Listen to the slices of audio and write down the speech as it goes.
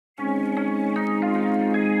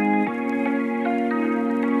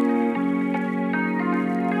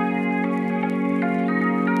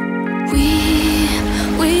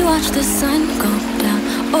the sun go down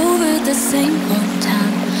over the same old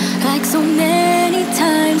town, like so many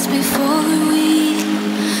times before. We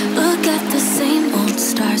look at the same old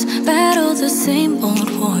stars, battle the same old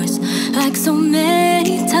wars, like so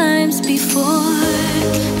many times before.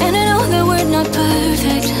 And I know that we're not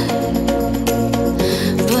perfect,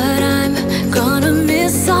 but I'm gonna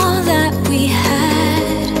miss all that we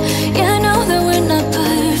had. Yeah, I know that we're not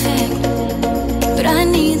perfect, but I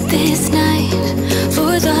need this night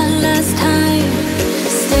for the last time.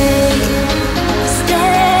 Stay,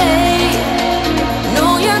 stay.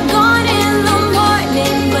 Know you're gone in the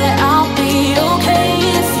morning, but I'll be okay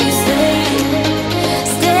if you stay.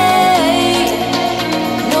 Stay.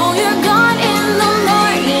 Know you're gone in the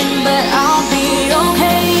morning, but I'll be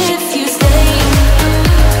okay if you stay.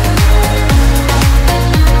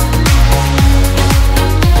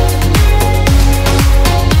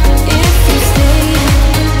 If you stay.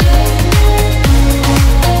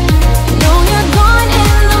 Know you're gone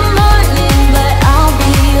in the morning, but I'll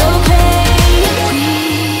be okay. We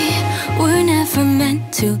were never meant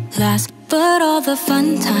to last, but all the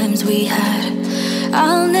fun times we had,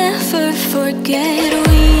 I'll never forget.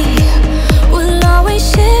 We will always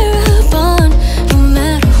share a bond, no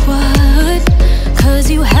matter what, 'cause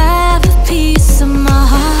you have a piece of my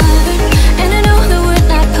heart. And I know that we're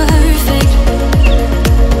not perfect,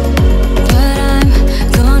 but I'm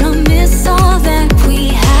gonna miss all that we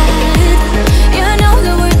had. Yeah, I know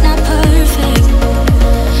that we're not perfect,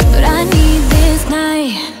 but I need this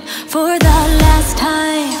night for the last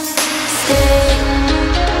time. Stay,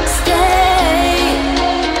 stay.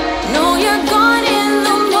 Know you're gone in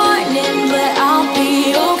the morning, but I'll be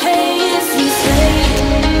okay if you stay.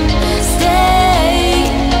 Stay.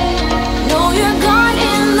 Know you're gone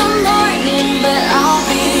in the morning, but I'll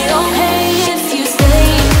be okay if you stay.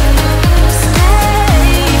 Stay.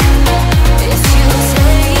 If you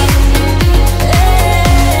stay.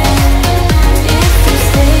 If you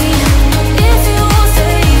stay. If you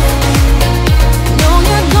stay. Know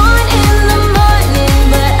you're gone in the morning,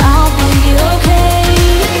 but I'll be okay.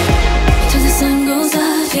 Till the sun goes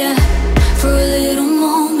up, yeah, for a little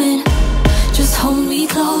moment. Just hold me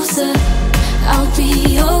closer, I'll be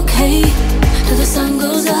okay. Till the sun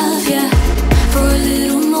goes up.